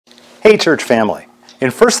Hey church family, in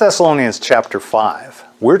 1 Thessalonians chapter 5,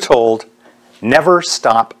 we're told, never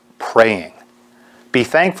stop praying. Be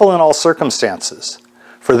thankful in all circumstances,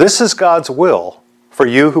 for this is God's will for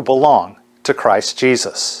you who belong to Christ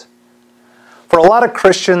Jesus. For a lot of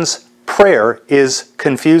Christians, prayer is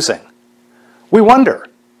confusing. We wonder,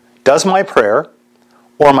 does my prayer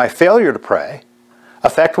or my failure to pray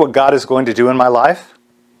affect what God is going to do in my life?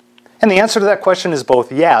 And the answer to that question is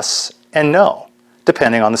both yes and no,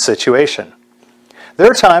 depending on the situation. There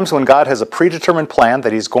are times when God has a predetermined plan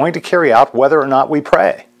that He's going to carry out whether or not we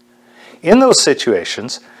pray. In those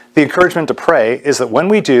situations, the encouragement to pray is that when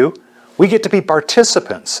we do, we get to be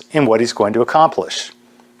participants in what He's going to accomplish.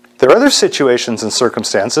 There are other situations and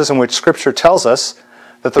circumstances in which Scripture tells us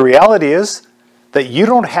that the reality is that you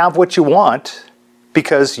don't have what you want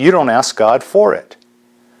because you don't ask God for it.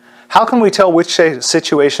 How can we tell which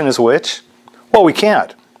situation is which? Well, we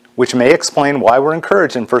can't, which may explain why we're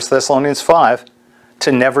encouraged in 1 Thessalonians 5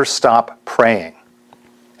 to never stop praying.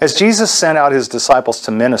 As Jesus sent out His disciples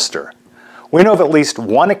to minister, we know of at least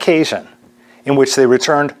one occasion in which they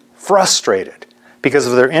returned frustrated because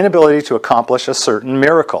of their inability to accomplish a certain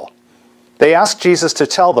miracle. They asked Jesus to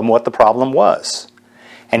tell them what the problem was.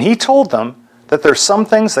 And He told them that there's some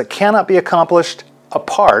things that cannot be accomplished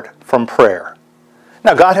apart from prayer.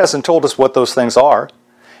 Now, God hasn't told us what those things are,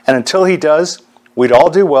 and until He does, we'd all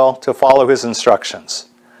do well to follow His instructions,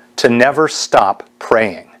 to never stop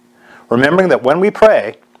praying. Remembering that when we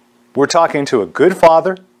pray, we're talking to a good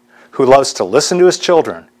Father who loves to listen to His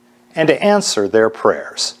children and to answer their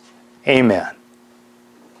prayers. Amen.